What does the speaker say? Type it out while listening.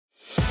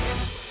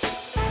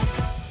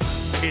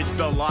It's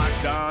the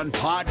Locked On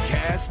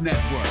Podcast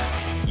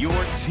Network, your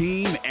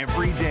team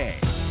every day.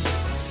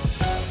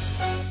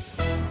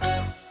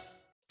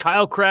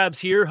 Kyle Krabs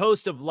here,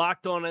 host of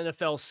Locked On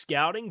NFL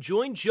Scouting.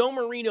 Join Joe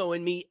Marino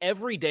and me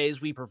every day as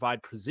we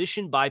provide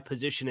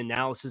position-by-position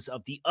analysis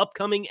of the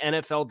upcoming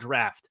NFL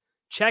Draft.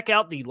 Check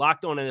out the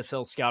Locked On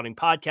NFL Scouting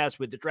podcast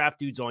with the Draft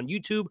Dudes on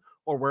YouTube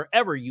or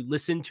wherever you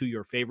listen to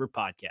your favorite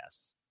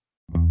podcasts.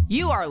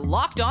 You are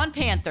Locked On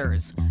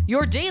Panthers,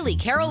 your daily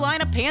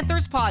Carolina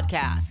Panthers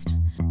podcast.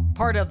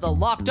 Part of the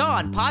Locked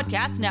On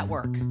Podcast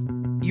Network,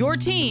 your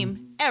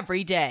team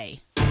every day.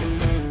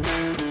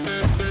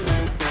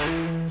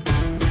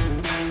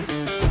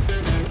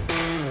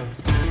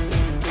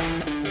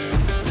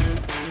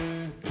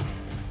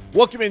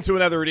 Welcome into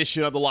another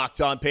edition of the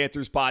Locked On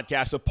Panthers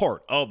podcast, a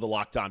part of the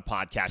Locked On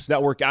Podcast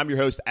Network. I'm your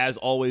host, as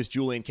always,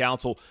 Julian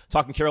Council,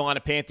 talking Carolina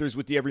Panthers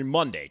with you every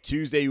Monday,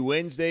 Tuesday,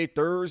 Wednesday,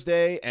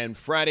 Thursday, and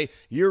Friday.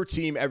 Your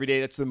team every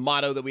day. That's the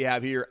motto that we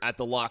have here at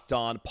the Locked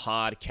On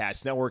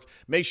Podcast Network.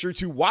 Make sure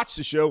to watch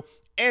the show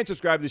and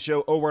subscribe to the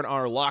show over on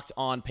our Locked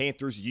On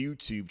Panthers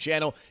YouTube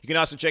channel. You can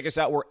also check us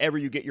out wherever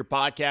you get your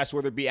podcasts,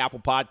 whether it be Apple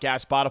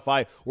Podcasts,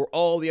 Spotify, or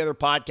all the other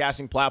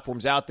podcasting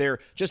platforms out there.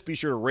 Just be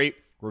sure to rate,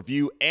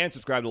 review, and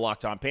subscribe to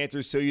Locked On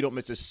Panthers so you don't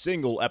miss a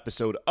single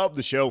episode of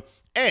the show.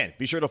 And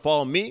be sure to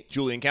follow me,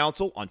 Julian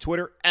Council, on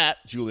Twitter at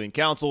Julian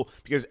Council,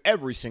 because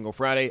every single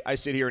Friday I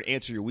sit here and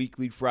answer your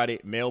weekly Friday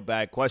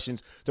mailbag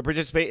questions. To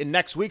participate in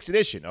next week's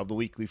edition of the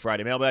weekly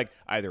Friday mailbag,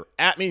 either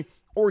at me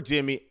or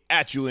DM me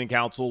at Julian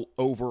Council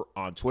over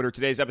on Twitter.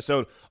 Today's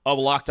episode of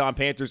Locked On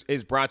Panthers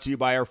is brought to you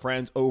by our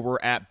friends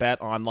over at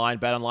BetOnline.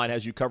 BetOnline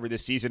has you covered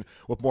this season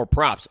with more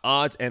props,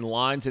 odds, and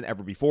lines than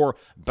ever before.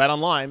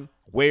 BetOnline,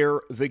 where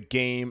the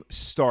game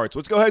starts.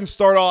 Let's go ahead and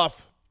start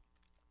off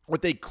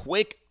with a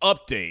quick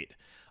update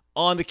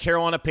on the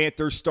Carolina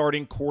Panthers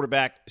starting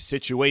quarterback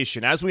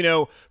situation. As we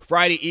know,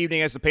 Friday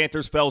evening as the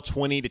Panthers fell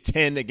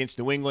 20-10 against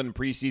New England in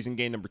preseason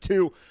game number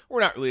 2, we're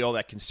not really all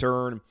that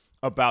concerned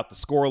about the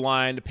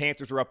scoreline. The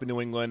Panthers were up in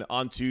New England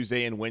on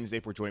Tuesday and Wednesday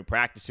for joint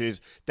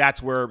practices.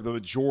 That's where the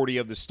majority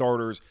of the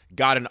starters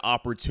got an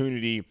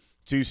opportunity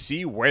to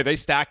see where they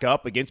stack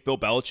up against Bill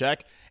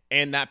Belichick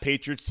and that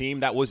Patriots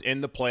team that was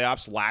in the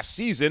playoffs last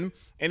season.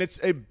 And it's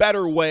a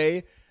better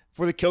way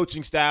for the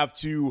coaching staff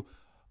to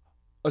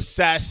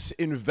assess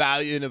and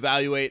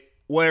evaluate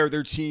where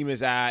their team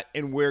is at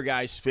and where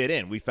guys fit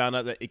in. We found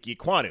out that Ickey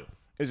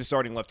is a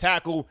starting left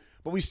tackle,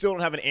 but we still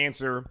don't have an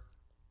answer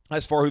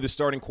as far as who the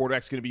starting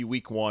quarterback is going to be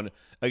week 1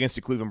 against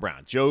the Cleveland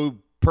Browns. Joe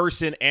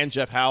Person and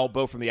Jeff Howell,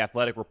 both from The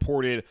Athletic,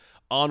 reported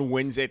on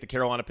Wednesday at the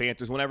Carolina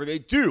Panthers whenever they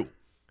do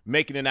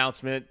make an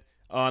announcement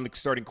on the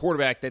starting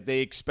quarterback that they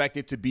expect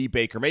it to be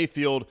Baker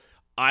Mayfield.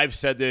 I've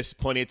said this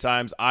plenty of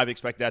times. I've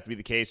expected that to be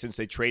the case since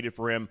they traded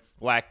for him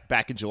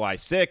back in July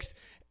 6th.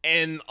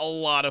 And a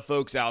lot of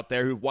folks out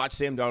there who've watched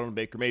Sam Darnold and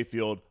Baker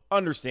Mayfield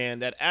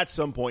understand that at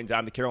some point in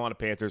time, the Carolina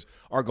Panthers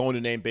are going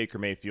to name Baker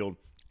Mayfield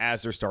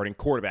as their starting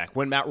quarterback.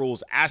 When Matt Rule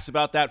was asked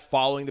about that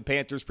following the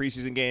Panthers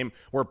preseason game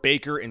where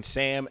Baker and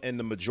Sam and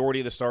the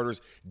majority of the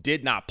starters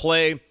did not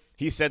play,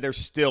 he said they're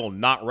still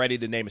not ready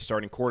to name a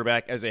starting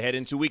quarterback as they head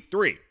into week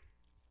 3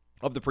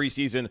 of the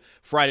preseason.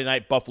 Friday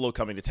night, Buffalo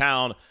coming to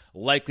town,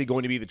 likely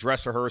going to be the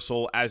dress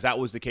rehearsal, as that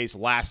was the case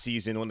last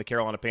season when the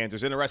Carolina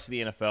Panthers and the rest of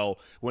the NFL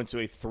went to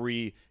a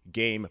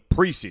 3-game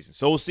preseason.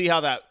 So we'll see how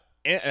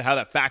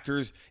that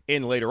factors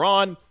in later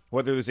on,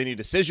 whether there's any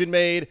decision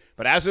made.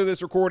 But as of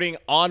this recording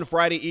on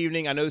Friday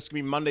evening, I know this is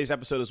going to be Monday's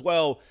episode as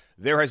well,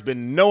 there has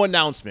been no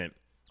announcement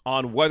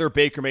on whether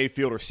Baker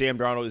Mayfield or Sam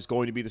Darnold is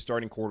going to be the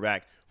starting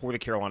quarterback for the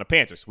Carolina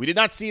Panthers. We did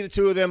not see the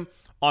two of them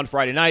on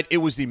Friday night. It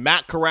was the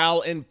Matt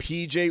Corral and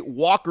PJ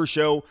Walker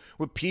show,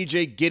 with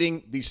PJ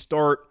getting the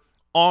start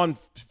on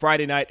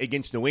Friday night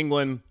against New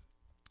England.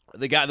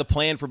 The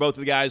plan for both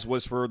of the guys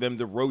was for them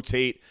to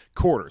rotate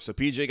quarters. So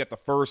PJ got the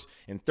first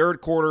and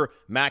third quarter.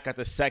 Matt got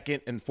the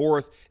second and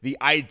fourth. The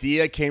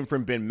idea came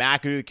from Ben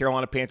McAdoo, the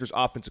Carolina Panthers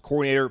offensive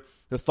coordinator.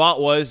 The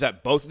thought was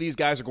that both of these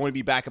guys are going to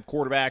be backup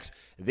quarterbacks.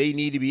 They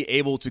need to be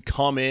able to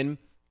come in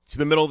to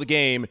the middle of the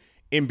game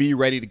and be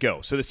ready to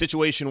go. So the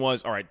situation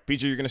was, all right,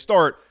 PJ, you're going to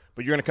start,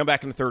 but you're going to come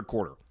back in the third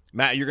quarter.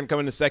 Matt, you're going to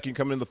come in the second, you're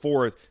coming in the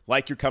fourth,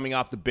 like you're coming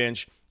off the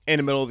bench in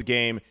the middle of the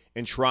game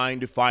and trying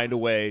to find a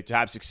way to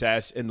have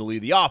success and to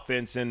lead the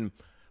offense. And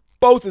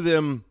both of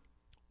them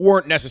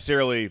weren't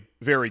necessarily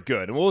very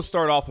good. And we'll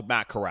start off with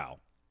Matt Corral.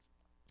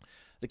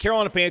 The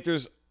Carolina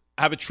Panthers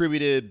have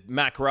attributed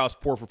Matt Corral's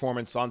poor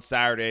performance on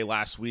Saturday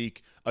last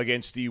week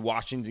against the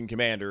Washington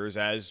Commanders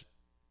as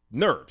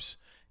nerves.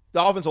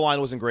 The offensive line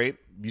wasn't great.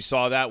 You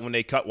saw that when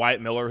they cut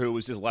Wyatt Miller, who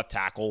was his left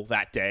tackle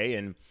that day,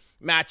 and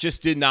Matt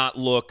just did not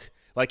look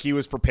like he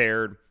was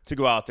prepared to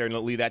go out there and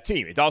lead that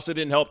team. It also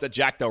didn't help that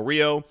Jack Del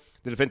Rio,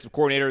 the defensive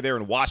coordinator there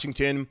in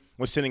Washington,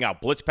 was sending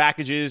out blitz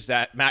packages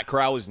that Matt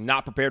Corral was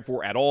not prepared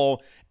for at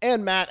all,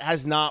 and Matt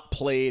has not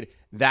played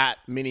that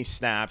many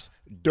snaps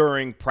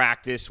during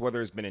practice,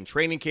 whether it's been in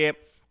training camp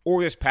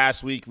or this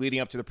past week leading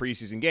up to the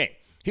preseason game.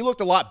 He looked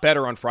a lot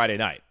better on Friday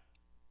night.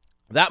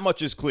 That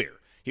much is clear.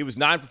 He was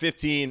 9 for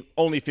 15,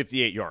 only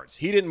 58 yards.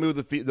 He didn't move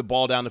the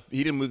ball down.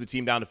 He didn't move the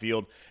team down the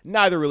field.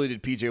 Neither really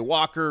did P.J.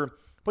 Walker,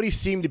 but he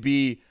seemed to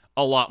be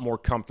a lot more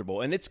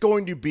comfortable. And it's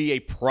going to be a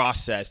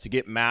process to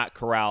get Matt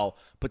Corral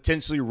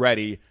potentially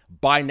ready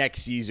by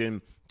next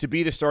season to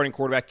be the starting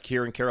quarterback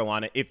here in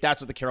Carolina, if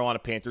that's what the Carolina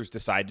Panthers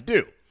decide to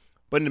do.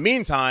 But in the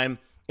meantime,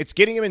 it's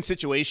getting him in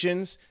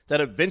situations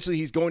that eventually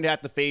he's going to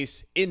have to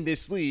face in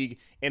this league,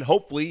 and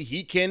hopefully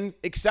he can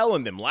excel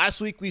in them.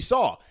 Last week we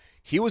saw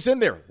he was in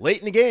there late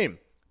in the game,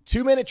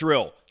 2-minute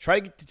drill, try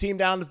to get the team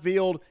down the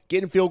field,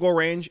 get in field goal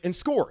range, and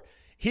score.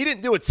 He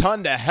didn't do a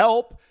ton to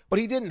help, but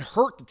he didn't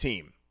hurt the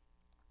team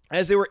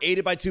as they were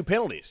aided by 2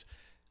 penalties.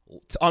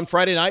 On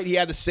Friday night, he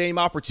had the same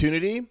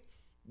opportunity.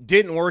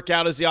 Didn't work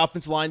out as the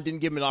offensive line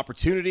didn't give him an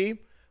opportunity,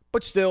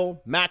 but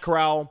still, Matt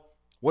Corral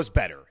was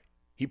better.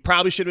 He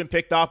probably should have been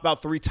picked off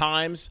about 3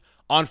 times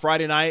on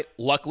Friday night.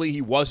 Luckily,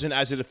 he wasn't,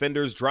 as the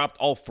defenders dropped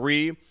all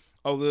 3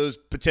 of those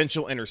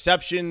potential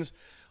interceptions.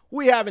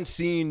 We haven't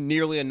seen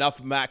nearly enough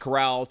of Matt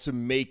Corral to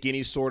make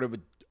any sort of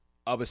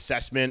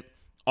assessment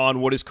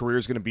on what his career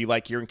is going to be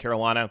like here in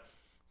Carolina.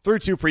 Through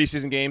 2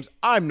 preseason games,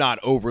 I'm not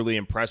overly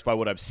impressed by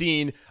what I've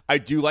seen. I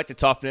do like the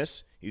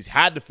toughness. He's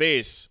had to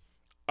face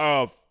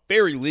a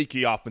very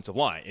leaky offensive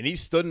line, and he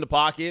stood in the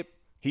pocket.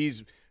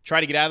 He's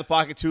tried to get out of the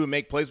pocket, too, and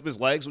make plays with his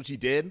legs, which he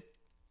did,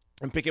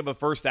 and pick up a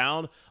first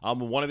down on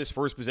one of his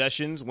first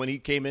possessions when he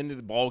came into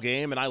the ball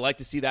game, and I like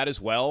to see that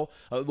as well.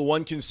 The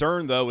one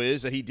concern, though,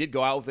 is that he did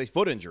go out with a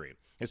foot injury.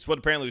 His foot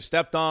apparently was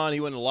stepped on. He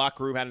went in the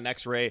locker room, had an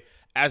x-ray.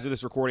 As of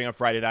this recording on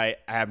Friday night,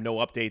 I have no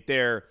update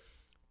there.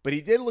 But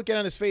he did look at it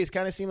on his face,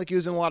 kind of seemed like he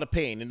was in a lot of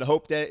pain. And the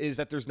hope is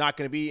that there's not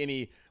going to be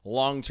any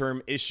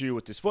long-term issue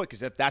with his foot,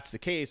 because if that's the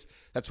case,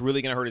 that's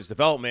really going to hurt his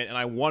development. And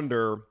I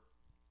wonder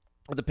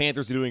if the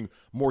Panthers are doing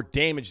more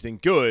damage than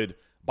good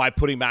by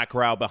putting Matt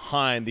Corral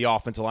behind the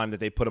offensive line that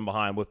they put him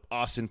behind with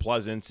Austin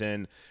Pleasance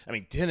and,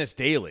 Dennis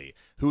Daly,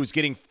 who's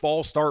getting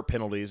false start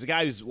penalties. A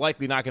guy who's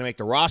likely not going to make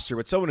the roster,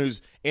 but someone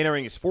who's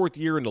entering his 4th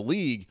year in the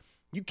league.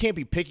 You can't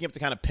be picking up the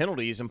kind of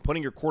penalties and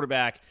putting your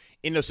quarterback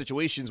in those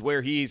situations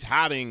where he's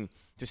having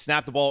to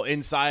snap the ball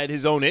inside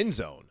his own end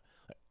zone.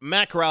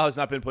 Matt Corral has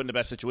not been put in the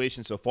best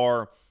situation so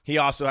far. He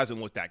also hasn't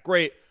looked that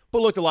great,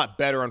 but looked a lot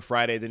better on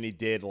Friday than he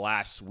did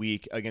last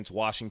week against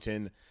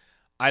Washington.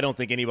 I don't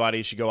think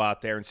anybody should go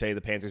out there and say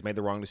the Panthers made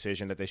the wrong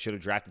decision, that they should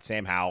have drafted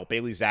Sam Howell.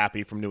 Bailey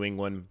Zappi from New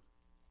England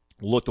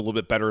looked a little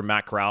bit better than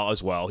Matt Corral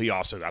as well. He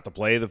also got to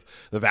play the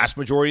vast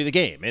majority of the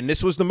game. And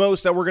this was the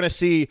most that we're going to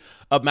see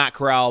of Matt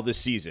Corral this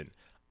season.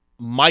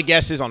 My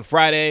guess is on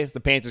Friday,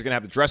 the Panthers are going to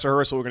have the dress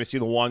rehearsal. We're going to see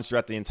the ones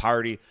throughout the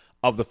entirety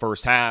of the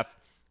first half.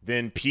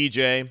 Then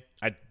PJ,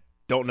 I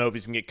don't know if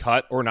he's going to get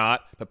cut or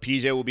not, but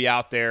PJ will be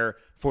out there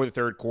for the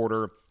third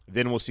quarter.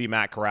 Then we'll see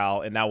Matt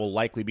Corral, and that will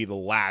likely be the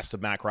last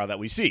of Matt Corral that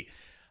we see.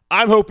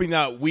 I'm hoping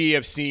that we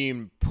have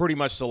seen pretty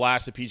much the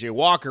last of P.J.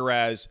 Walker,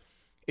 as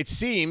it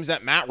seems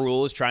that Matt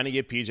Rule is trying to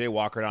give P.J.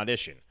 Walker an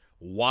audition.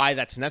 Why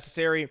that's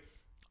necessary,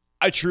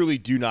 I truly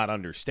do not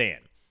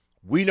understand.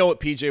 We know what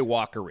P.J.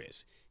 Walker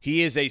is.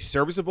 He is a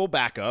serviceable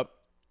backup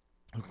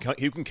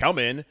who can come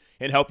in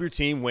and help your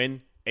team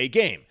win a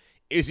game.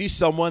 Is he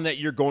someone that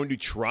you're going to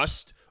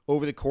trust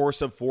over the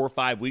course of 4 or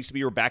 5 weeks to be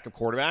your backup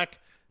quarterback?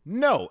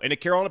 No. And the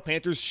Carolina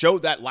Panthers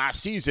showed that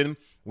last season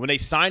when they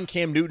signed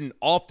Cam Newton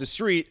off the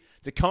street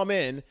to come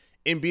in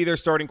and be their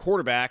starting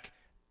quarterback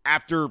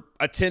after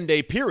a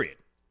 10-day period.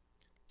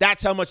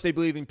 That's how much they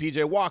believe in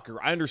P.J. Walker.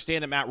 I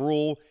understand that Matt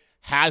Rule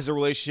has a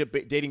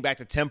relationship dating back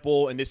to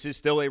Temple, and this is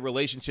still a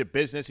relationship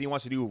business. He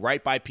wants to do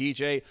right by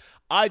P.J.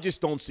 I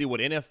just don't see what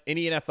any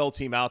NFL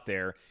team out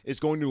there is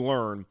going to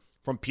learn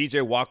from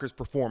P.J. Walker's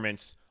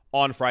performance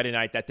on Friday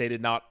night that they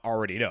did not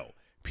already know.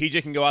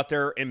 P.J. can go out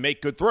there and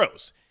make good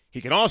throws.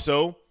 He can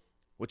also,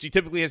 which he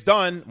typically has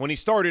done when he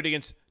started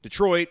against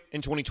Detroit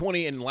in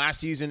 2020 and last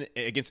season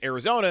against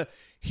Arizona,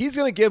 he's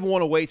going to give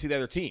one away to the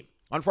other team.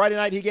 On Friday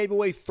night, he gave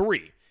away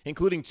 3,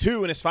 including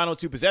 2 in his final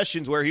 2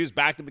 possessions where he was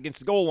backed up against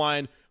the goal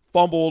line,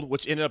 fumbled,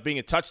 which ended up being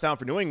a touchdown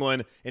for New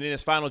England, and in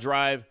his final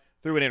drive,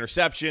 threw an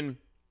interception.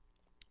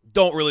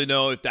 Don't really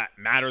know if that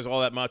matters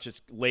all that much.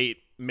 It's late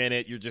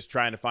minute. You're just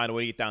trying to find a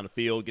way to get down the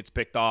field, gets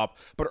picked off.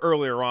 But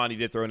earlier on, he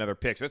did throw another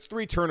pick. So that's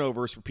 3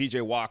 turnovers for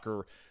P.J.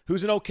 Walker,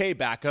 who's an okay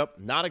backup.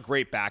 Not a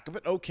great backup,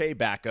 but okay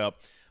backup.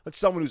 But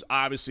someone who's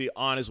obviously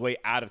on his way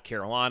out of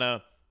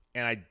Carolina.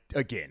 And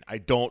I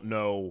don't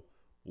know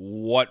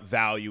what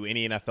value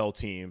any NFL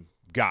team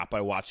got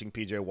by watching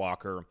P.J.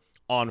 Walker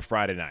on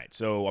Friday night.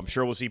 So I'm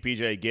sure we'll see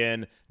P.J.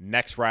 again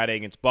next Friday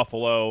against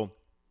Buffalo.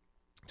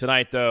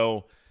 Tonight,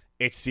 though,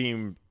 it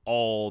seemed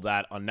all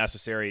that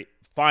unnecessary.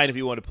 Fine if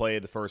you want to play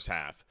the first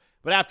half.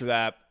 But after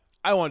that,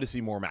 I wanted to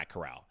see more Matt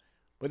Corral.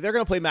 But if they're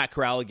going to play Matt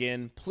Corral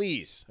again,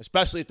 please,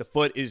 especially if the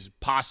foot is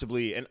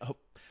possibly, and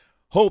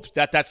hope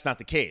that that's not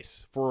the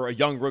case for a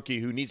young rookie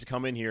who needs to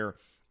come in here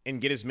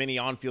and get as many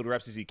on-field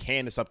reps as he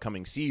can this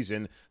upcoming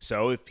season.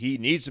 So if he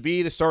needs to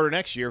be the starter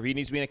next year, if he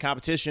needs to be in a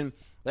competition,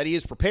 that he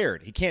is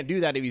prepared. He can't do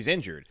that if he's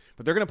injured.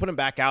 But they're going to put him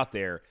back out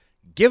there.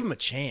 Give him a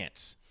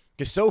chance.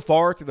 Because so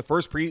far, through the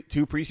first 2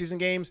 preseason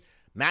games,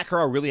 Matt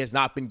Corral really has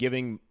not been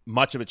giving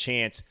much of a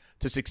chance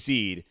to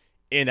succeed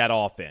in that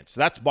offense. So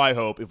that's my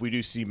hope if we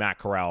do see Matt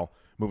Corral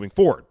moving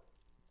forward.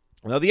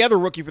 Now, the other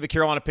rookie for the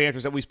Carolina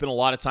Panthers that we spent a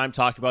lot of time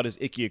talking about is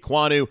Ickey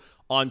Ekwonu.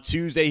 On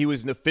Tuesday, he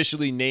was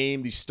officially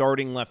named the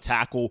starting left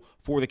tackle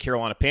for the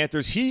Carolina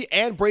Panthers. He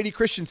and Brady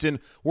Christensen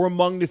were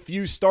among the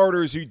few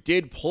starters who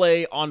did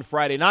play on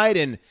Friday night,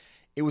 and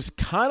it was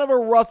kind of a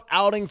rough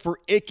outing for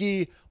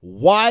Ickey.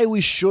 Why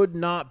we should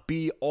not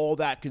be all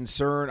that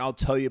concerned, I'll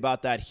tell you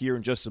about that here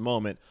in just a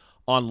moment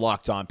on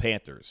Locked On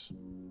Panthers.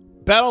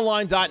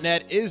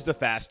 BetOnline.net is the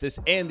fastest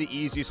and the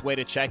easiest way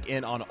to check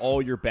in on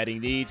all your betting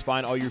needs.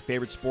 Find all your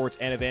favorite sports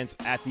and events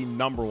at the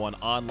 #1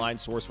 online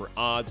source for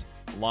odds,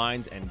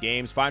 lines, and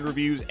games. Find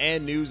reviews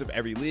and news of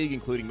every league,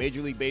 including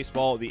Major League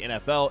Baseball, the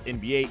NFL,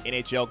 NBA,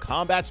 NHL,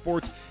 combat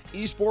sports,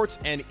 esports,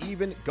 and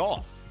even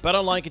golf.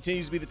 BetOnline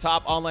continues to be the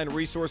top online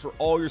resource for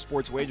all your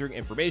sports wagering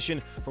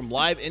information. From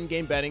live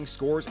in-game betting,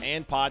 scores,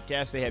 and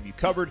podcasts, they have you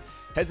covered.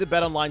 Head to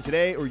BetOnline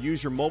today or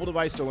use your mobile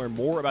device to learn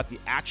more about the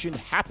action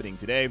happening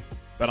today.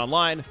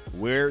 BetOnline,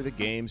 where the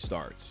game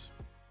starts.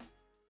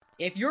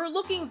 If you're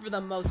looking for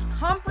the most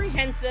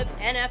comprehensive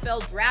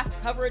NFL draft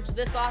coverage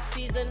this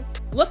offseason,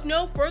 look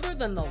no further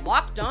than the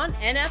Locked On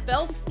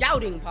NFL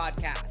Scouting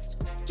Podcast.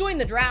 Join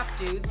the draft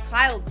dudes,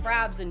 Kyle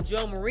Krabs and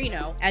Joe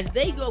Marino, as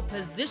they go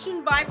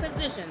position by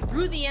position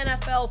through the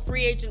NFL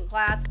free agent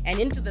class and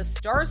into the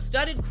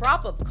star-studded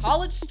crop of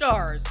college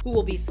stars who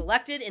will be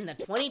selected in the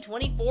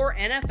 2024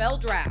 NFL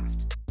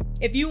Draft.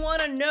 If you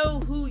want to know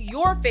who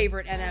your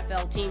favorite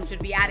NFL team should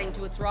be adding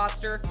to its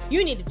roster,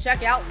 you need to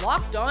check out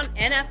Locked On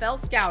NFL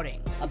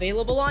Scouting,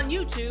 available on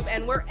YouTube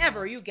and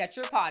wherever you get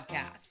your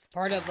podcasts.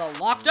 Part of the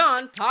Locked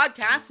On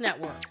Podcast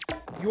Network,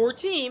 your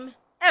team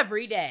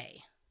every day.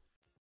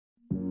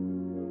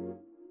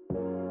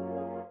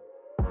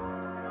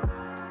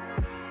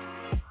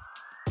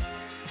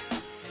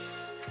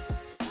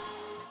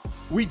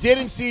 We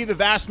didn't see the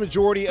vast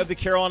majority of the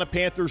Carolina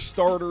Panthers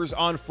starters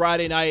on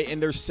Friday night in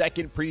their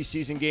second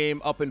preseason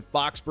game up in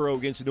Foxborough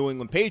against the New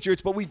England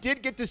Patriots, but we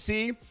did get to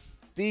see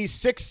the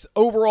 6th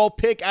overall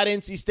pick at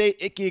NC State,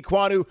 Ickey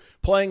Ekwonu,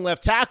 playing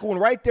left tackle,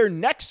 and right there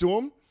next to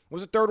him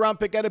was a 3rd-round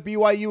pick out of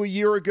BYU a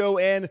year ago,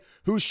 and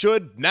who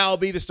should now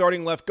be the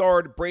starting left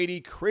guard,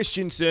 Brady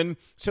Christensen,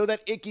 so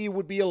that Ickey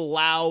would be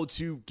allowed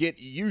to get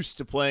used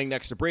to playing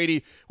next to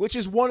Brady, which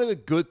is one of the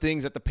good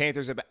things that the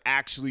Panthers have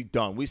actually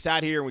done. We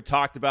sat here and we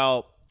talked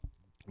about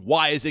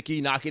why is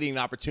Ickey not getting an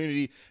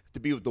opportunity to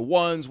be with the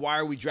ones? Why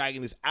are we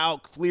dragging this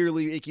out?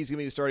 Clearly, Ickey's going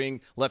to be the starting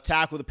left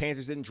tackle. The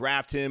Panthers didn't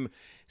draft him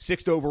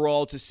 6th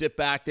overall to sit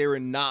back there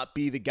and not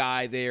be the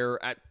guy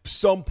there at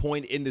some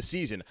point in the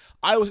season.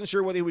 I wasn't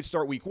sure whether he would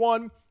start week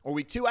 1 or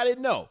week 2. I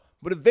didn't know.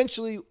 But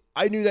eventually,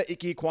 I knew that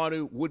Ickey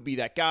Ekwonu would be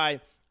that guy.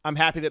 I'm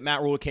happy that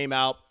Matt Rhule came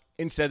out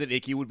and said that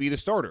Ickey would be the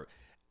starter.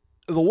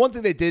 The one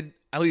thing they did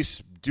at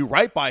least do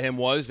right by him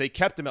was they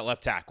kept him at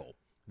left tackle.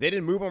 They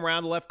didn't move him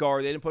around the left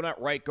guard. They didn't put him at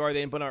right guard.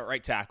 They didn't put him at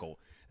right tackle.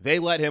 They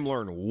let him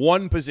learn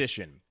one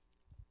position.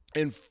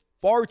 And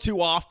far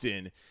too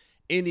often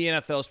in the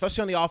NFL,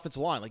 especially on the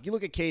offensive line, like you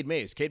look at Cade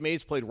Mays. Cade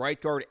Mays played right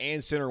guard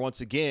and center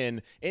once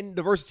again, and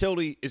the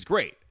versatility is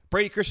great.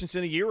 Brady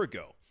Christensen a year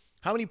ago,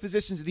 how many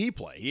positions did he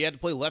play? He had to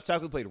play left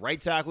tackle, he played right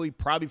tackle. He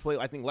probably played,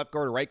 I think, left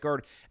guard or right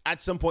guard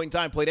at some point in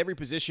time, played every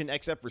position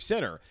except for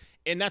center.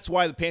 And that's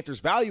why the Panthers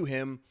value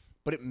him,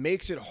 but it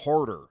makes it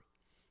harder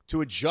to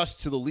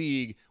adjust to the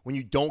league when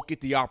you don't get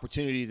the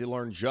opportunity to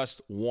learn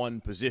just one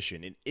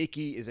position. And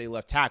Ickey is a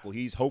left tackle.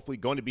 He's hopefully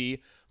going to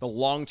be the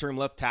long-term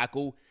left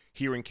tackle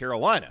here in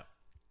Carolina.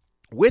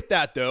 With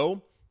that,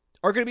 though,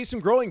 are going to be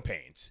some growing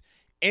pains.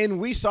 And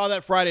we saw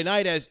that Friday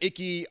night as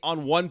Ickey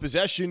on one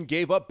possession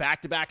gave up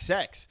back-to-back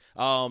sacks.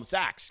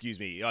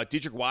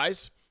 Dietrich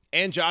Wise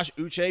and Josh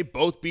Uche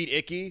both beat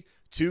Ickey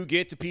to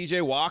get to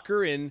P.J.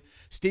 Walker, and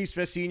Steve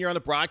Smith Sr. on the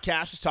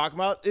broadcast was talking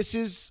about this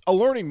is a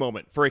learning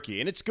moment for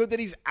Ickey, and it's good that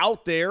he's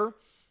out there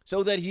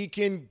so that he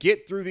can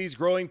get through these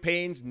growing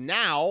pains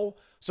now,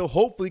 so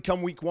hopefully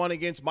come week 1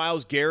 against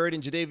Myles Garrett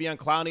and Jadeveon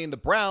Clowney and the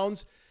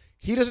Browns,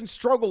 he doesn't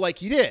struggle like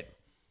he did.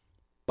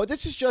 But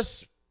this is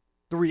just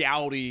the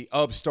reality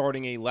of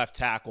starting a left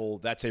tackle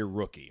that's a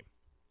rookie.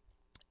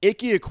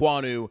 Ickey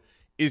Ekwonu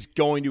is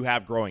going to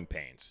have growing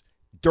pains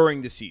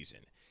during the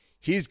season.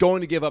 He's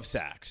going to give up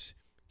sacks.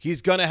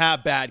 He's going to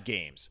have bad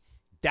games.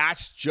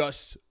 That's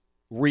just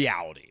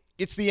reality.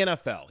 It's the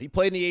NFL. He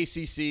played in the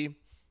ACC.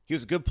 He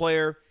was a good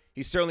player.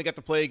 He certainly got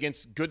to play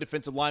against good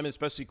defensive linemen,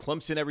 especially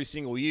Clemson every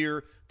single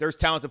year. There's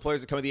talented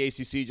players that come out of the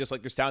ACC, just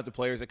like there's talented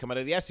players that come out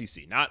of the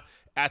SEC. Not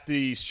at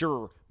the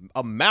sure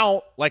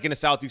amount like in the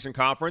Southeastern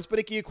Conference, but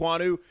Ickey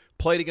Ekwonu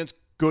played against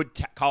good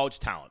college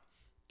talent.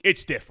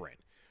 It's different.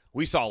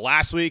 We saw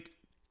last week,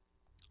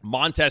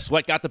 Montez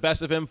Sweat got the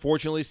best of him.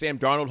 Fortunately, Sam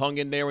Darnold hung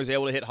in there, was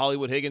able to hit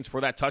Hollywood Higgins for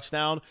that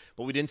touchdown,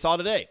 but we didn't saw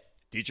today.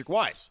 Dietrich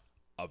Wise,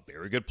 a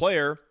very good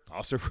player,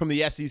 also from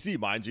the SEC,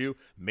 mind you,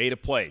 made a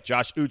play.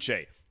 Josh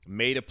Uche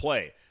made a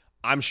play.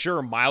 I'm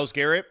sure Myles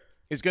Garrett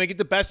is going to get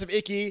the best of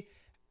Ickey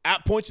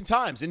at points in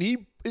times, and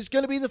he is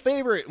going to be the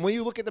favorite. When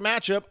you look at the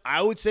matchup,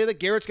 I would say that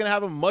Garrett's going to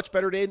have a much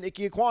better day than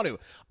Ickey Ekwonu.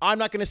 I'm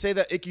not going to say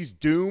that Ickey's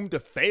doomed to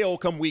fail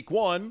come week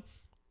 1,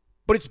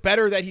 but it's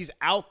better that he's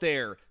out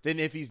there than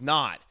if he's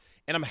not.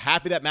 And I'm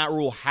happy that Matt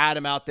Rule had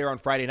him out there on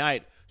Friday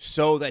night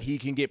so that he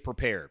can get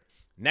prepared.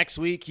 Next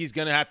week, he's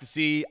going to have to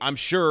see, I'm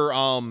sure,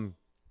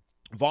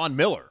 Von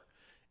Miller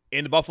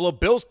in the Buffalo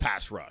Bills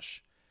pass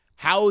rush.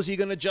 How is he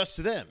going to adjust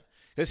to them?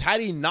 Because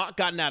had he not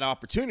gotten that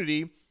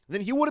opportunity,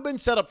 then he would have been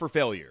set up for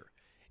failure.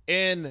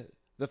 And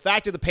the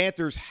fact that the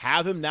Panthers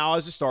have him now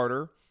as a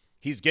starter,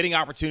 he's getting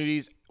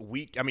opportunities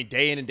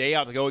day in and day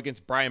out to go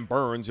against Brian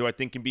Burns, who I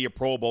think can be a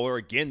Pro Bowler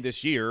again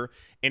this year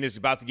and is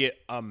about to get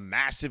a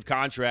massive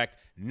contract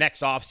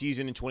next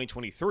offseason in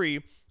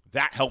 2023.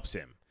 That helps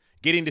him.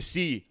 Getting to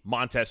see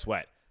Montez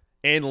Sweat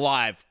in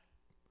live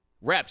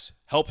reps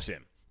helps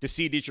him. To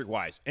see Dietrich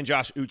Wise and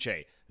Josh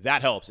Uche,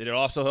 that helps. And it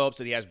also helps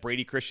that he has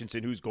Brady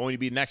Christensen, who's going to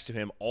be next to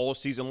him all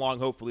season long,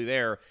 hopefully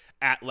there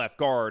at left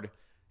guard.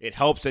 It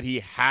helps that he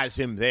has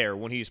him there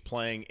when he's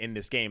playing in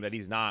this game, that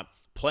he's not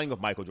playing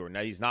with Michael Jordan,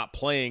 that he's not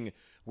playing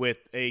with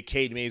a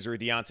Cade Mays or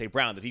Deontay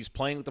Brown, that he's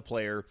playing with the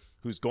player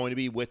who's going to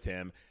be with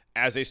him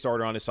as a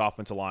starter on this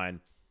offensive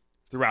line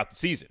throughout the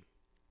season.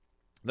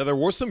 Now, there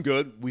was some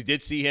good. We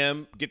did see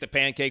him get the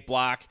pancake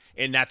block,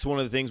 and that's one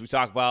of the things we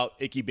talk about,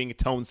 Ickey being a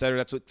tone setter.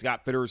 That's what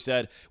Scott Fitterer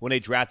said when they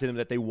drafted him,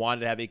 that they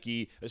wanted to have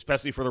Ickey,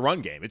 especially for the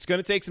run game. It's going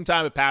to take some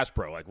time at pass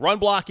pro. Like, run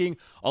blocking,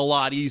 a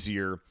lot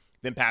easier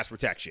than pass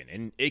protection.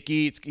 And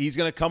Ickey, he's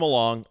going to come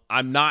along.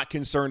 I'm not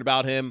concerned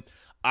about him.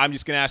 I'm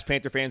just going to ask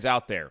Panther fans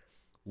out there,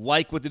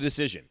 like with the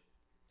decision,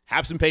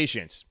 have some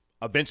patience.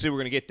 Eventually, we're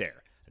going to get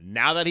there.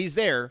 Now that he's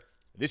there,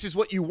 this is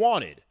what you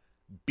wanted.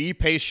 Be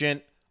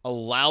patient.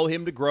 Allow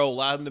him to grow.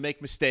 Allow him to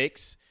make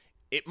mistakes.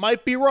 It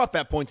might be rough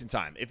at points in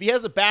time. If he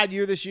has a bad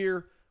year this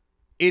year,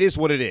 it is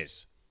what it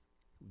is.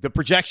 The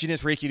projection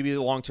is for Ickey to be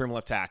the long-term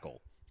left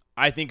tackle.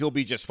 I think he'll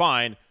be just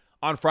fine.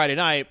 On Friday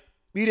night,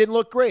 he didn't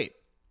look great.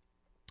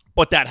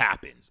 But that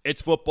happens.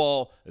 It's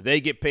football.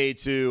 They get paid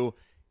too.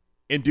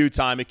 In due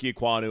time, Ickey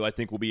Ekwonu, I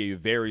think, will be a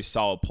very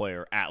solid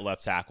player at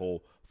left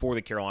tackle for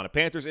the Carolina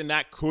Panthers, and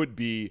that could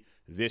be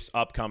this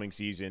upcoming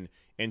season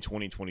in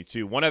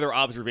 2022. One other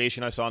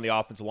observation I saw on the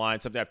offensive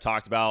line, something I've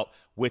talked about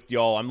with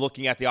y'all. I'm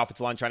looking at the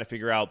offensive line, trying to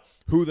figure out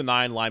who the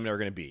 9 linemen are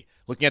going to be.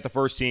 Looking at the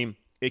first team,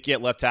 Ickey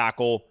at left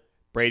tackle,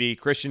 Brady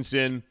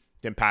Christensen,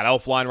 then Pat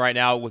Elflein right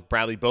now with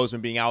Bradley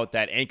Bozeman being out with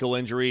that ankle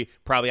injury,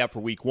 probably out for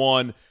week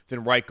 1.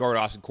 Then right guard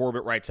Austin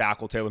Corbett, right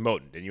tackle Taylor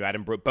Moton. Then you add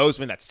in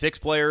Bozeman, that's 6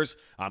 players.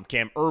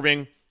 Cam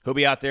Irving, he'll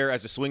be out there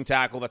as a swing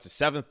tackle. That's a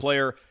 7th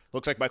player.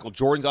 Looks like Michael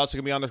Jordan's also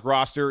going to be on the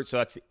roster, so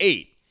that's the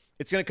 8.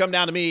 It's going to come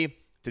down to me,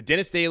 to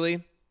Dennis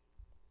Daly,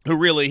 who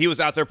really, he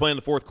was out there playing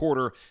the fourth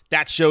quarter.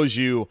 That shows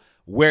you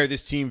where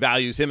this team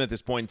values him at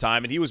this point in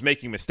time, and he was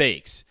making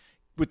mistakes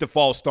with the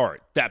false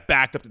start that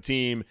backed up the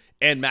team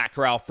and Matt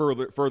Corral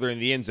further in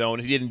the end zone,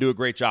 and he didn't do a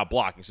great job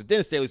blocking. So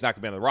Dennis Daly's not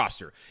going to be on the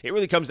roster. It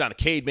really comes down to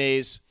Cade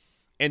Mays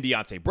and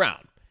Deontay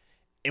Brown.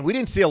 And we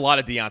didn't see a lot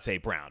of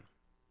Deontay Brown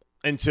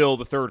until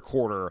the third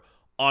quarter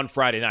on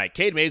Friday night.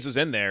 Cade Mays was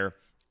in there.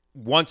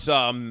 Once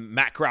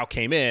Matt Corral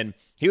came in,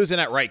 he was in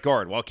at right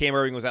guard, while Cam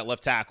Irving was at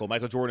left tackle,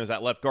 Michael Jordan was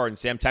at left guard, and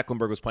Sam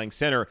Tecklenburg was playing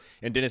center,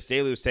 and Dennis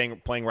Daly was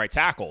playing right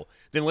tackle.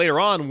 Then later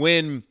on,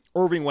 when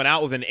Irving went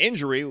out with an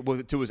injury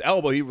to his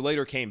elbow, he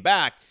later came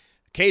back,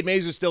 Cade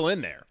Mays was still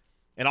in there.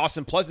 And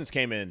Austin Pleasance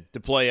came in to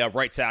play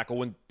right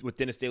tackle with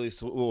Dennis Daly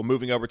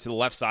moving over to the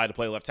left side to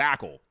play left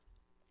tackle.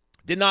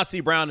 Did not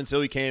see Brown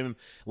until he came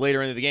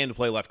later into the game to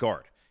play left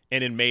guard.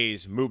 And then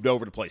Mays moved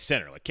over to play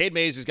center. Like, Cade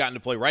Mays has gotten to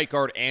play right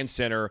guard and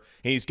center,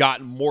 and he's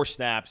gotten more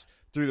snaps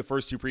through the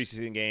first 2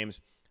 preseason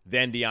games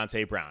than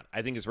Deontay Brown.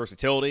 I think his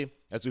versatility,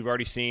 as we've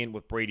already seen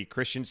with Brady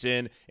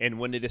Christensen, and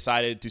when they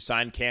decided to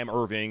sign Cam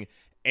Irving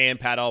and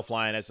Pat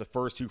Elflein as the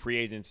first 2 free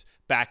agents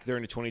back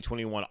during the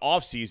 2021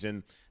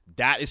 offseason,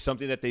 that is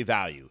something that they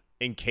value,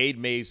 and Cade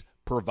Mays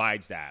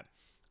provides that.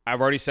 I've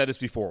already said this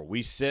before.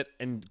 We sit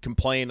and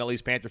complain, at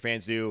least Panther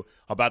fans do,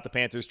 about the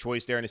Panthers'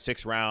 choice there in the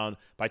 6th round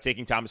by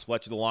taking Thomas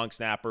Fletcher, the long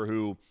snapper,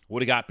 who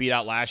would have got beat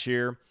out last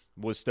year,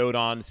 was stowed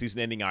on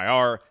season-ending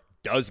IR,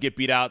 does get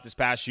beat out this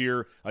past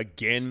year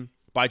again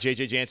by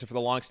J.J. Jansen for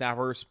the long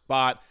snapper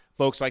spot.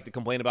 Folks like to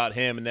complain about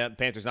him and the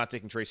Panthers not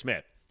taking Trey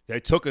Smith. They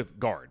took a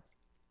guard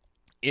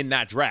in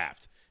that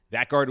draft.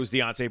 That guard was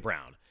Deontay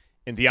Brown.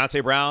 And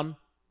Deontay Brown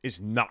is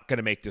not going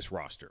to make this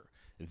roster.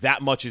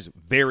 That much is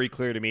very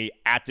clear to me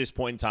at this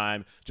point in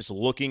time, just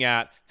looking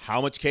at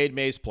how much Cade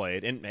Mays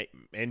played. And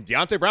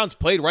Deontay Brown's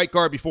played right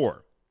guard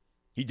before.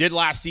 He did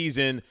last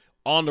season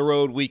on the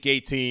road week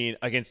 18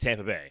 against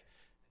Tampa Bay.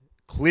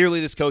 Clearly,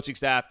 this coaching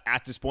staff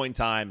at this point in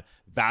time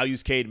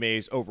values Cade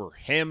Mays over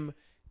him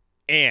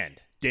and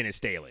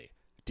Dennis Daly.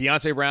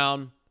 Deontay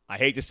Brown, I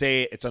hate to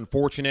say it, it's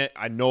unfortunate.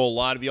 I know a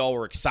lot of y'all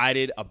were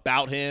excited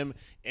about him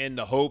in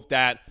the hope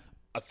that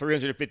a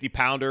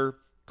 350-pounder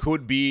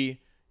could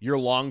be your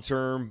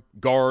long-term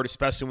guard,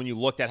 especially when you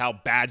looked at how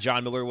bad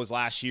John Miller was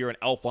last year and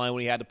Elflein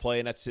when he had to play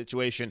in that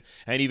situation,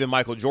 and even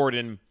Michael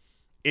Jordan.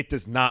 It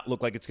does not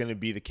look like it's going to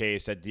be the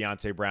case that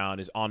Deontay Brown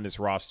is on this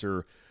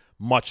roster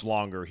much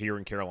longer here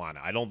in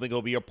Carolina. I don't think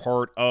he'll be a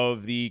part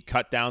of the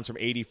cut downs from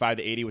 85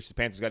 to 80, which the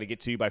Panthers got to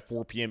get to by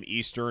 4 p.m.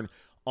 Eastern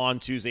on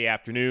Tuesday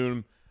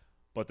afternoon.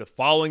 But the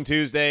following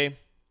Tuesday,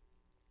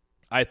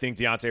 I think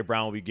Deontay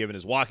Brown will be given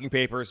his walking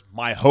papers.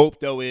 My hope,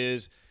 though,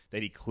 is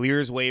that he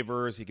clears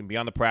waivers. He can be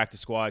on the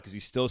practice squad because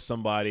he's still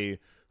somebody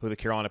who the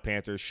Carolina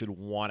Panthers should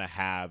want to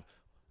have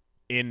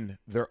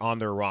on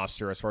their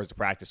roster as far as the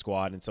practice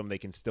squad and someone they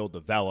can still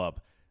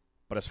develop.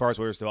 But as far as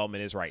where his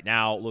development is right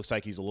now, it looks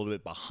like he's a little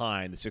bit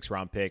behind the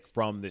 6th-round pick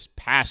from this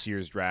past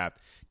year's draft,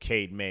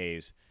 Cade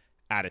Mays,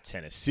 out of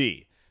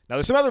Tennessee. Now,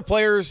 there's some other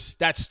players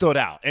that stood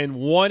out, and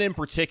one in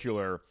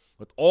particular,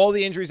 with all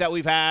the injuries that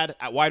we've had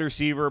at wide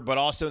receiver, but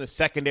also in the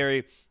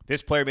secondary,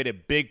 this player made a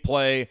big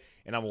play,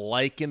 and I'm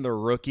liking the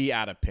rookie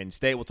out of Penn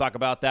State. We'll talk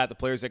about that, the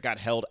players that got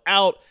held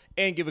out,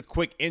 and give a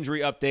quick injury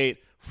update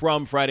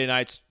from Friday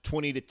night's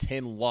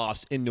 20-10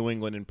 loss in New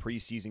England in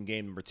preseason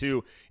game number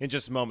 2 in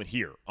just a moment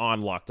here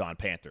on Locked On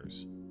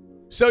Panthers.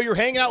 So you're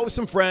hanging out with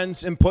some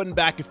friends and putting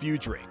back a few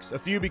drinks. A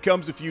few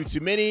becomes a few too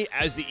many.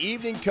 As the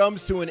evening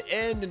comes to an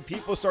end and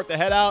people start to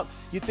head out,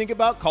 you think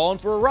about calling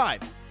for a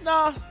ride.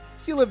 Nah.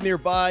 You live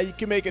nearby, you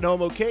can make it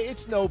home okay,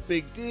 it's no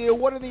big deal.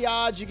 What are the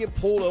odds you get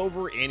pulled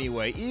over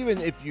anyway? Even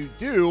if you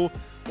do,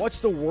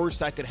 what's the worst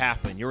that could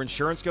happen? Your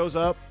insurance goes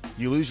up,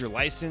 you lose your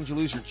license, you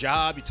lose your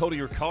job, you total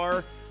your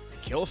car,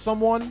 kill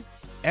someone?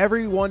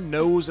 Everyone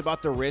knows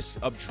about the risks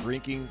of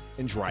drinking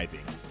and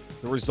driving.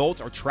 The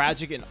results are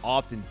tragic and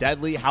often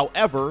deadly.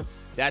 However,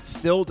 that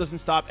still doesn't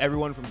stop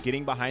everyone from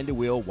getting behind the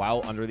wheel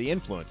while under the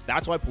influence.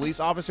 That's why police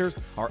officers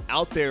are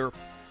out there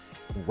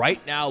right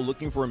now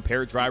looking for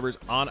impaired drivers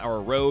on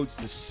our roads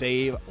to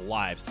save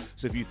lives.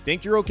 So if you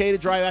think you're okay to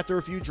drive after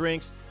a few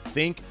drinks,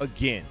 think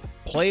again.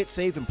 Play it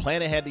safe and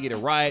plan ahead to get it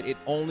right. It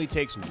only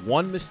takes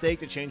one mistake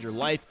to change your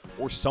life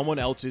or someone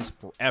else's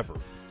forever.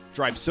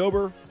 Drive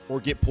sober or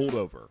get pulled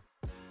over.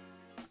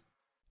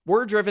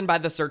 We're driven by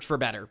the search for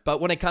better, but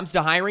when it comes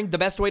to hiring, the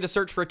best way to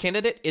search for a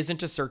candidate isn't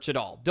to search at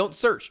all. Don't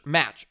search,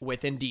 match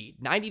with Indeed.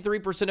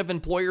 93% of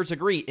employers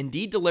agree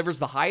Indeed delivers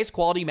the highest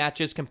quality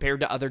matches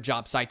compared to other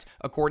job sites,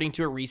 according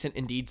to a recent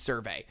Indeed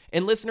survey.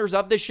 And listeners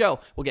of this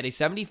show will get a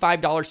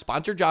 $75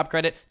 sponsored job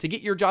credit to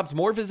get your jobs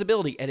more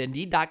visibility at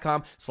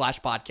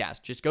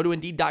Indeed.com/podcast. Just go to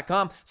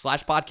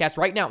Indeed.com/podcast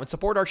right now and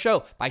support our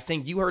show by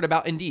saying you heard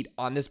about Indeed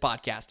on this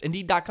podcast.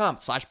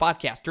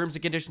 Indeed.com/podcast. Terms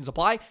and conditions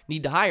apply.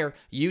 Need to hire?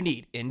 You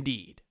need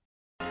Indeed.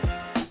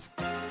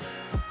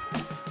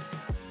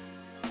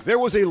 There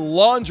was a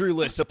laundry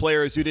list of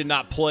players who did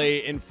not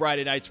play in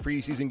Friday night's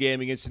preseason game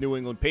against the New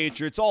England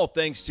Patriots, all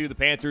thanks to the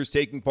Panthers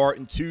taking part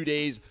in 2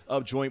 days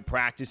of joint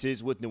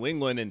practices with New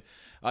England. And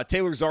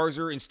Taylor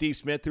Zarzour and Steve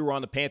Smith, who were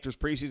on the Panthers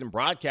preseason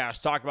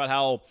broadcast, talked about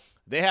how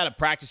they had a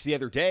practice the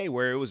other day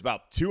where it was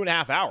about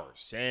 2.5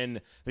 hours,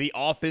 and the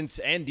offense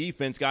and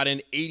defense got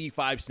in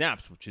 85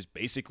 snaps, which is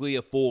basically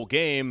a full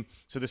game.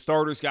 So the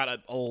starters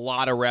got a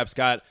lot of reps,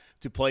 got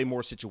to play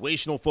more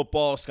situational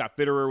football. Scott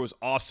Fitterer was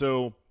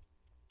also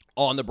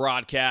on the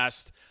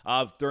broadcast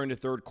during the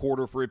third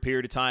quarter for a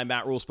period of time.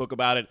 Matt Rule spoke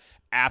about it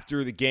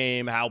after the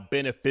game, how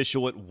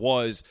beneficial it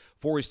was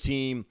for his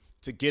team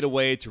to get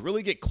away, to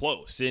really get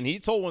close. And he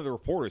told one of the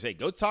reporters, hey,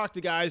 go talk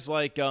to guys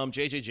like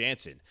J.J.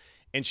 Jansen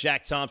and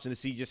Shaq Thompson to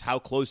see just how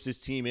close this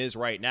team is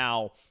right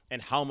now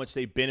and how much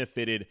they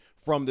benefited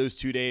from those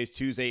 2 days,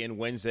 Tuesday and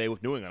Wednesday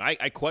with New England.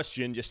 I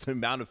question just the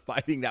amount of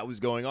fighting that was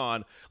going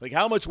on. Like,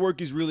 how much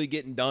work is really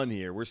getting done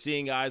here? We're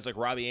seeing guys like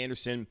Robbie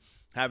Anderson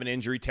have an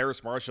injury,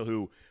 Terrace Marshall,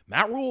 who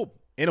Matt Rule,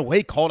 in a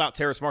way, called out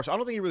Terrace Marshall. I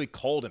don't think he really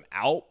called him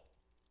out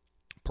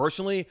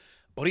personally,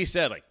 but he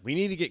said, like, we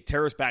need to get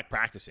Terrace back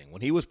practicing.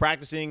 When he was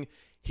practicing,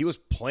 he was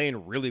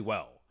playing really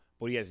well,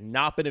 but he has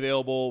not been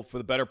available for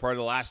the better part of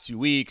the last 2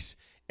 weeks,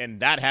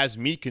 and that has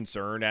me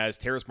concerned as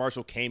Terrace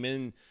Marshall came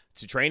in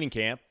to training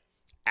camp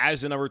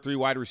as the number 3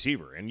 wide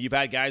receiver. And you've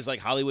had guys like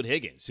Hollywood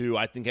Higgins, who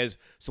I think has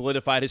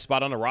solidified his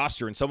spot on the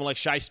roster, and someone like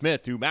Shi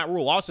Smith, who Matt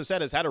Rule also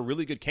said has had a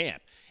really good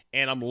camp.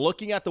 And I'm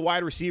looking at the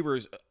wide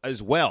receivers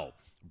as well.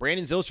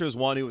 Brandon Zylstra is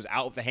one who was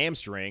out with a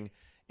hamstring,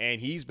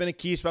 and he's been a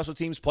key special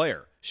teams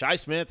player. Shi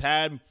Smith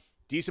had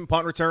decent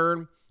punt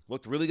return,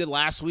 looked really good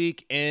last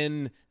week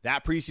in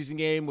that preseason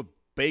game with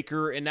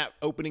Baker in that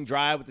opening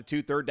drive with the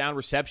 2 third-down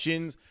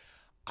receptions.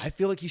 I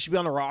feel like he should be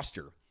on the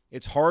roster.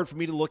 It's hard for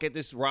me to look at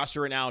this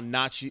roster right now and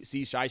not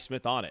see Shi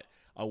Smith on it.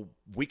 A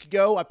week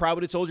ago, I probably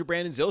would have told you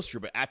Brandon Zylstra,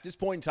 but at this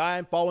point in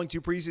time, following 2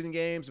 preseason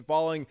games and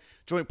following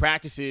joint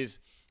practices,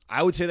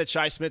 I would say that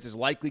Shi Smith is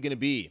likely going to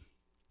be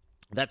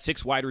that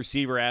 6th wide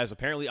receiver, as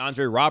apparently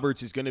Andre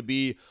Roberts is going to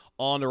be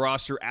on the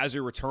roster as a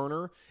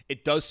returner.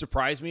 It does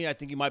surprise me. I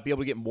think you might be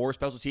able to get more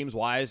special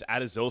teams-wise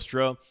out of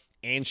Zylstra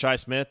and Shi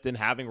Smith than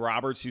having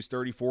Roberts, who's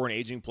 34, an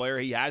aging player.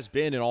 He has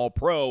been an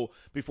all-pro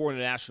before in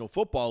the National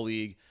Football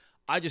League.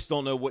 I just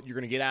don't know what you're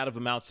going to get out of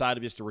him outside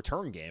of just a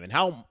return game. And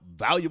how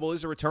valuable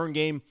is a return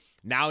game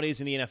nowadays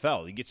in the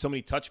NFL? You get so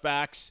many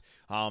touchbacks.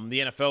 The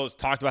NFL has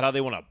talked about how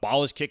they want to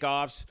abolish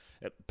kickoffs.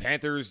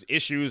 Panthers'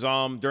 issues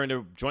during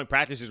the joint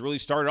practices really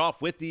started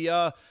off with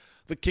the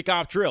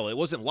kickoff drill. It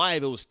wasn't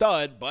live, it was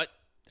stud, but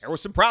there were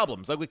some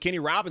problems, like with Kenny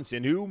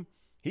Robinson, who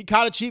he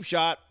caught a cheap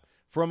shot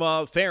from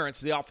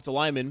Ferentz, the offensive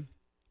lineman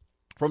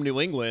from New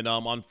England,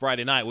 on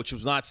Friday night, which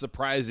was not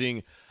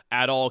surprising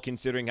at all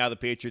considering how the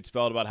Patriots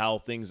felt about how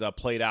things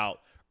played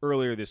out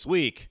earlier this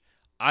week.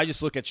 I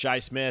just look at Shi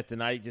Smith,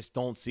 and I just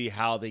don't see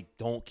how they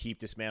don't keep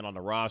this man on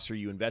the roster.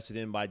 You invested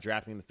in him by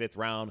drafting in the 5th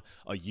round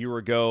a year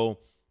ago.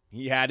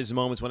 He had his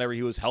moments whenever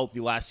he was healthy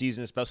last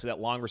season, especially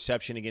that long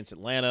reception against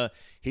Atlanta.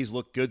 He's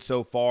looked good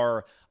so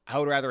far. I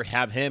would rather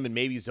have him and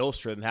maybe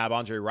Zylstra than have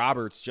Andre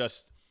Roberts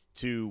just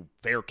to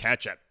fair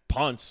catch at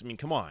punts. I mean,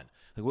 come on.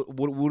 Like,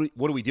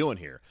 what are we doing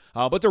here?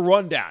 But the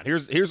rundown,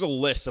 here's a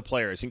list of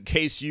players in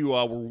case you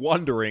were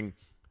wondering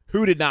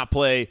who did not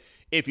play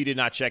if you did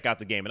not check out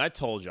the game. And I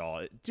told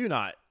y'all, do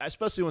not,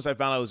 especially once I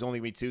found out it was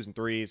only week 2s and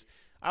 3s.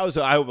 I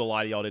hope a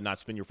lot of y'all did not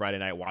spend your Friday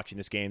night watching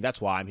this game.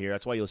 That's why I'm here.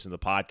 That's why you listen to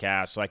the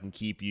podcast, so I can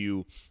keep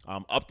you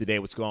up to date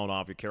what's going on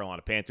with your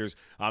Carolina Panthers.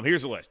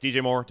 Here's the list.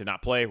 DJ Moore did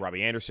not play.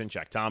 Robbie Anderson,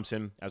 Jack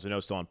Thompson, as we know,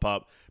 still on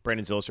PUP.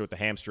 Brandon Zylstra with the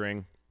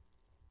hamstring.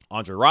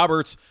 Andre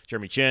Roberts,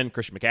 Jeremy Chin,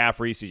 Christian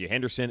McCaffrey, C.J.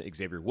 Henderson,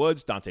 Xavier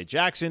Woods, Dante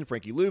Jackson,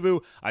 Frankie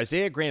Louvu,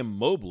 Isaiah Graham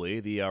Mobley,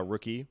 the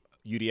rookie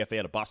UDFA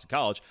out of Boston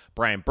College,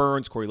 Brian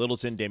Burns, Corey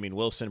Littleton, Damian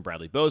Wilson,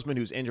 Bradley Bozeman,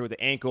 who's injured with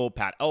the ankle,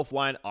 Pat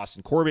Elflein,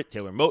 Austin Corbett,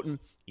 Taylor Moton,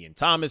 Ian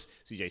Thomas,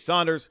 C.J.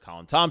 Saunders,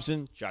 Colin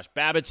Thompson, Josh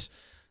Babbitts.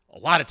 A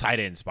lot of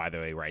tight ends, by the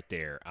way, right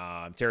there.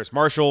 Terrace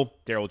Marshall,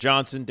 Darrell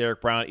Johnson, Derek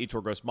Brown,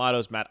 Etor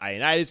Gross-Matos, Matt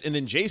Ioannidis, and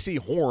then J.C.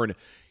 Horn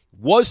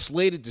was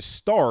slated to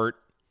start.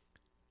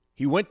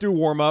 He went through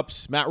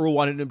warm-ups. Matt Rule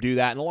wanted him to do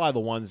that, and a lot of the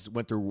ones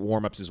went through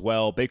warm-ups as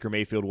well. Baker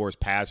Mayfield wore his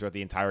pads throughout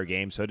the entire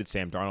game, so did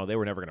Sam Darnold. They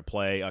were never going to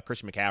play.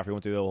 Christian McCaffrey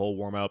went through the whole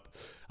warm-up.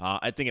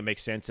 I think it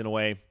makes sense in a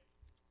way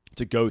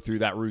to go through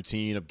that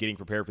routine of getting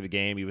prepared for the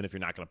game, even if you're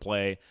not going to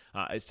play.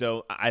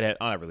 So I don't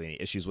have really any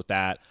issues with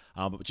that.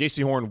 But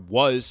J.C. Horn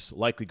was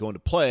likely going to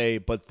play,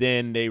 but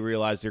then they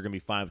realized they're going to be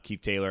fine with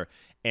Keith Taylor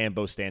and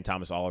both Stan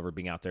Thomas Oliver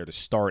being out there to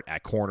start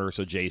at corner.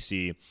 So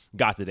JC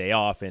got the day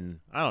off, and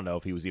I don't know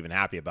if he was even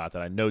happy about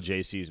that. I know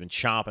JC has been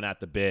chomping at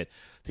the bit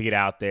to get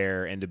out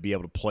there and to be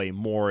able to play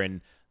more,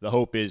 and the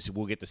hope is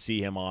we'll get to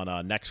see him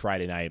on next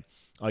Friday night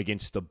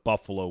against the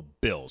Buffalo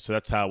Bills. So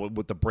that's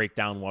what the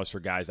breakdown was for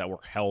guys that were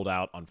held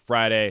out on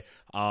Friday.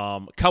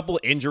 A couple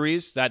of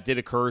injuries that did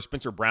occur.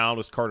 Spencer Brown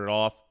was carted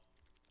off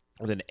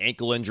with an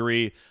ankle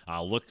injury.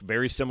 Looked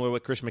very similar to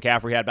what Christian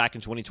McCaffrey had back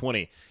in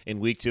 2020 in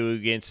Week 2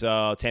 against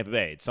Tampa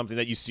Bay. It's something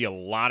that you see a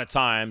lot of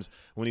times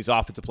when these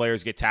offensive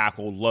players get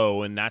tackled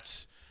low, and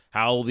that's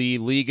how the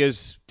league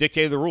has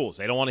dictated the rules.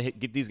 They don't want to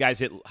get these guys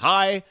hit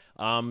high.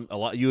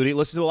 You would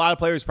listen to a lot of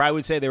players probably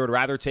would say they would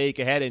rather take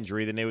a head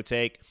injury than they would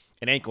take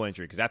an ankle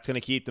injury because that's going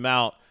to keep them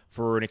out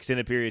for an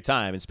extended period of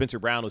time. And Spencer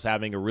Brown was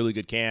having a really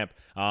good camp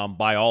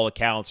by all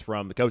accounts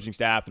from the coaching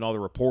staff and all the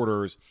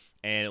reporters,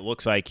 and it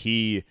looks like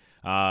he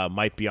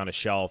might be on a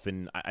shelf,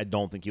 and I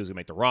don't think he was going to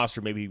make the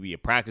roster. Maybe he'd be a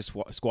practice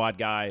squad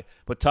guy,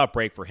 but tough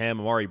break for him.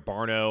 Amari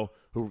Barno,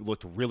 who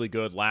looked really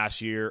good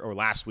last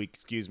week,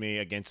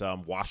 against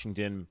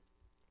Washington,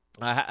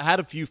 had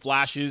a few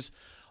flashes.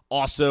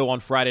 Also on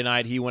Friday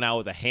night, he went out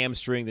with a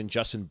hamstring. Then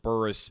Justin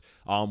Burris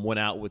went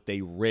out with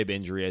a rib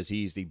injury as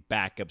he's the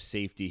backup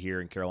safety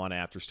here in Carolina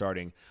after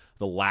starting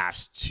the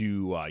last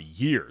 2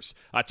 years.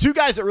 Two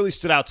guys that really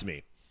stood out to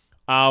me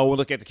when we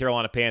look at the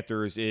Carolina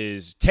Panthers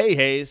is Tay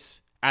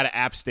Hayes out of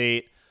App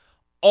State.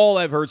 All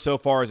I've heard so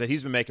far is that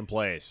he's been making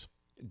plays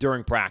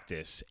during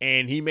practice,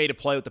 and he made a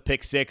play with the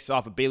pick six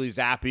off of Bailey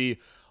Zappi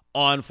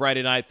on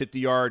Friday night,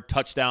 50-yard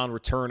touchdown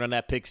return on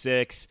that pick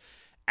six.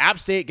 App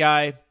State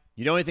guy,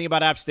 you know anything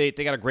about App State,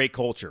 they got a great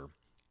culture,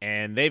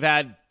 and they've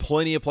had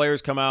plenty of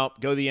players come out,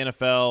 go to the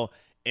NFL,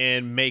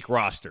 and make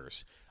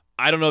rosters.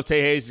 I don't know if Tay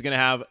Hayes is going to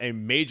have a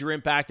major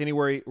impact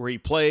anywhere where he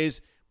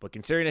plays, but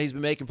considering that he's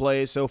been making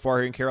plays so far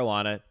here in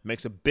Carolina,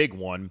 makes a big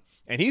one,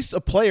 and he's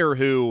a player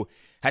who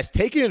has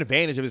taken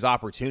advantage of his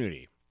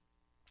opportunity.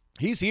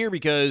 He's here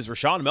because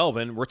Rashawn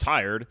Melvin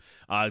retired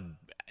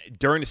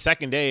during the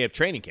second day of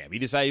training camp. He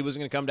decided he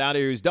wasn't going to come down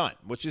here. He was done,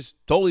 which is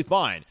totally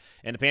fine.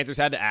 And the Panthers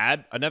had to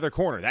add another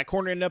corner. That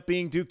corner ended up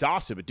being Duke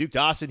Dawson. But Duke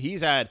Dawson,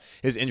 he's had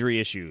his injury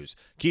issues.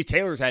 Keith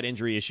Taylor's had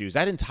injury issues.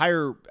 That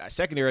entire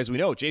secondary, as we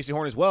know, J.C.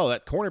 Horn as well,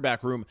 that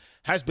cornerback room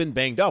has been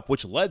banged up,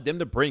 which led them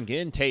to bring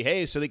in Tay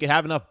Hayes so they could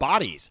have enough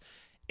bodies.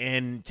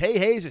 And Tay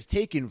Hayes is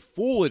taking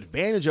full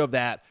advantage of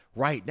that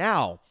right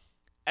now.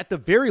 At the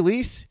very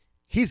least,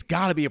 he's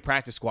got to be a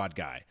practice squad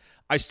guy.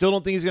 I still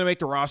don't think he's going to make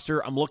the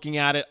roster. I'm looking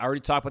at it. I already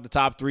talked about the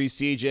top three,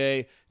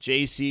 CJ,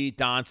 JC,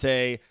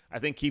 Dante. I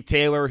think Keith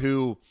Taylor,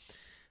 who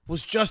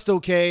was just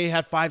okay,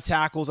 had 5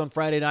 tackles on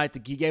Friday night.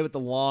 He gave it the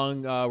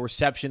long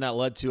reception that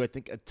led to, I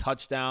think, a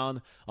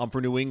touchdown for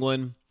New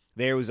England.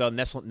 There was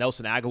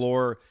Nelson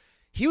Aguilar.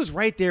 He was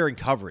right there in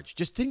coverage.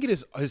 Just didn't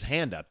get his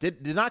hand up.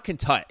 Did not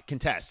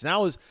contest.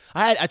 And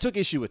I took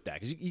issue with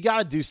that because you got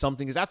to do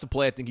something because that's a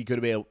play I think he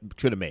could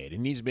have made. He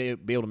needs to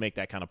be able to make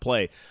that kind of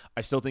play.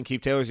 I still think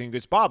Keith Taylor's in a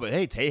good spot, but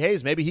hey, Tay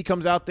Hayes, maybe he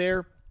comes out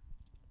there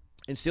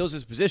and steals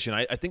his position.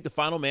 I think the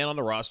final man on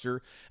the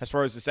roster, as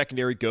far as the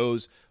secondary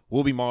goes,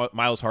 will be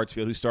Miles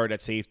Hartsfield, who started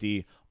at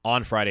safety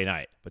on Friday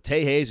night. But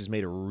Tay Hayes has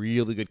made a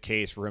really good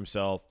case for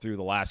himself through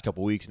the last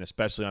couple weeks, and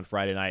especially on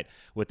Friday night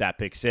with that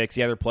pick six.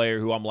 The other player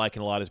who I'm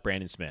liking a lot is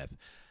Brandon Smith.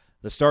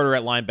 The starter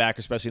at linebacker,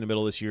 especially in the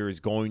middle of this year, is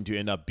going to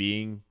end up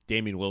being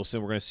Damian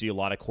Wilson. We're going to see a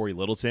lot of Corey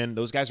Littleton.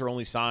 Those guys are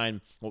only signed.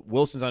 Well,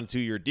 Wilson's on a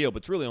 2-year deal,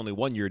 but it's really only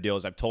 1-year deal,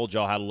 as I've told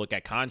y'all how to look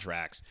at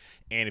contracts.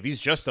 And if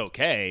he's just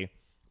okay,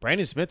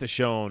 Brandon Smith has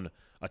shown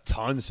a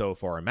ton so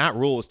far. And Matt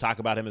Rule was talking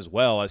about him as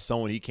well as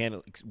someone he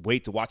can't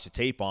wait to watch the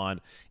tape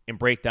on and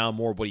break down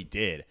more of what he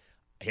did.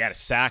 He had a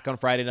sack on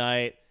Friday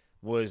night,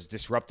 was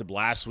disrupted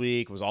last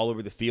week, was all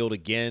over the field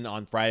again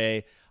on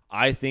Friday.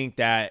 I think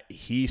that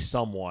he's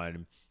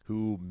someone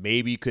who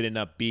maybe could end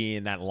up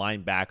being that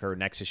linebacker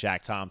next to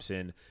Shaq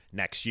Thompson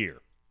next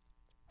year.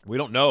 We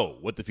don't know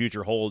what the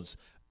future holds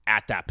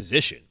at that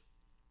position.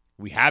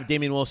 We have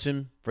Damian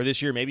Wilson for this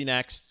year, maybe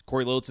next.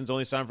 Corey Littleton's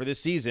only signed for this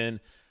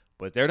season,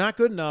 but they're not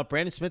good enough.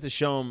 Brandon Smith has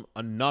shown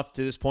enough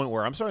to this point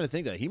where I'm starting to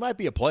think that he might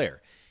be a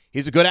player.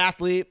 He's a good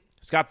athlete.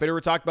 Scott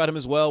Fitterer talked about him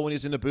as well when he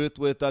was in the booth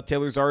with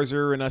Taylor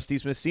Zarzer and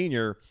Steve Smith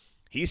Sr.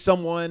 He's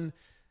someone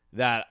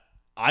that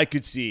I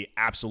could see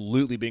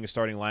absolutely being a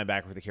starting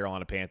linebacker for the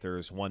Carolina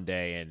Panthers one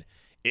day, and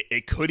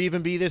it could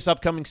even be this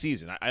upcoming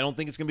season. I don't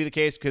think it's going to be the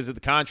case because of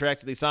the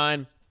contracts that they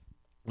signed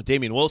with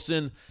Damian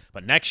Wilson,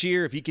 but next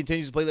year, if he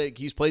continues to play like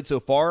he's played so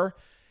far,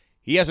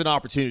 he has an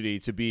opportunity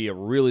to be a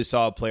really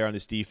solid player on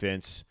this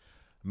defense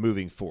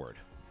moving forward.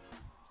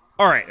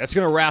 All right, that's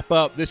going to wrap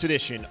up this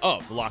edition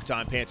of the Locked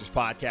On Panthers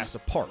podcast, a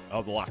part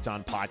of the Locked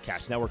On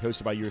Podcast Network,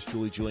 hosted by yours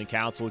truly, Julian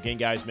Council. Again,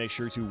 guys, make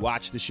sure to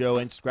watch the show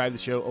and subscribe to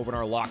the show over on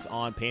our Locked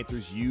On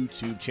Panthers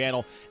YouTube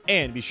channel.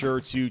 And be sure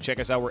to check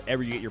us out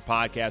wherever you get your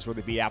podcasts, whether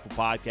it be Apple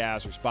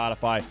Podcasts or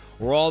Spotify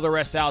or all the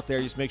rest out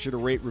there. Just make sure to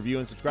rate, review,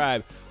 and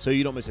subscribe so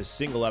you don't miss a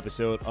single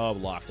episode of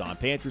Locked On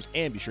Panthers.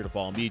 And be sure to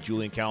follow me,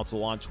 Julian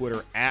Council, on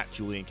Twitter at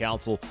Julian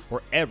Council,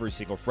 where every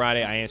single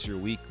Friday I answer your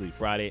weekly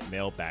Friday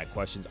mailbag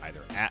questions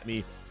either at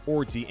me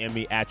or DM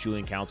me at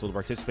Julian Council to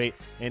participate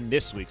in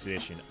this week's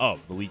edition of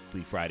the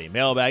Weekly Friday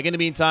Mailbag. In the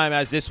meantime,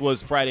 as this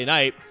was Friday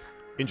night,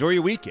 enjoy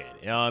your weekend.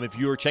 If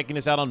you are checking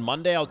this out on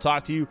Monday, I'll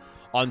talk to you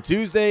on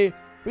Tuesday.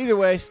 But either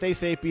way, stay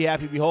safe, be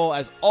happy, be whole.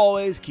 As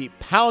always, keep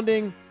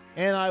pounding,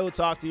 and I will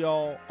talk to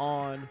y'all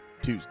on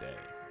Tuesday.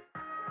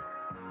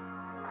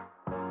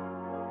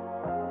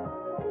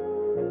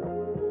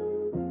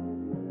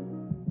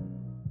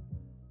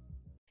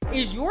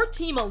 Is your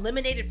team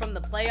eliminated from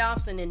the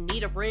playoffs and in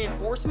need of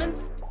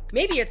reinforcements?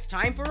 Maybe it's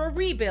time for a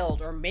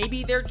rebuild, or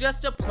maybe they're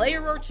just a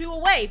player or two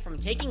away from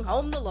taking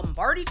home the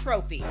Lombardi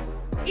Trophy.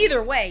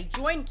 Either way,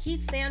 join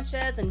Keith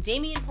Sanchez and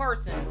Damian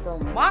Parson for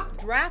Mock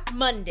Draft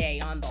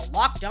Monday on the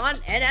Locked On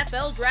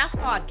NFL Draft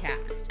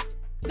Podcast.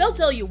 They'll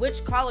tell you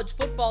which college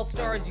football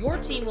stars your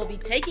team will be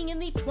taking in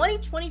the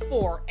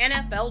 2024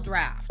 NFL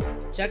Draft.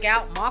 Check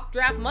out Mock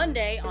Draft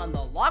Monday on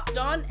the Locked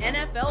On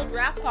NFL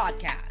Draft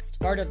Podcast,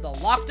 part of the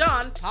Locked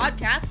On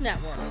Podcast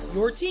Network,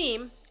 your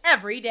team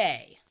every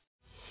day.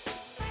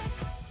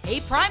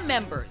 Hey, Prime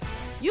members,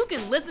 you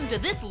can listen to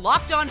this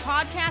Locked On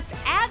podcast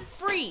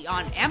ad-free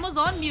on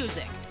Amazon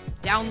Music.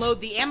 Download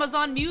the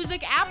Amazon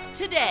Music app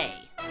today.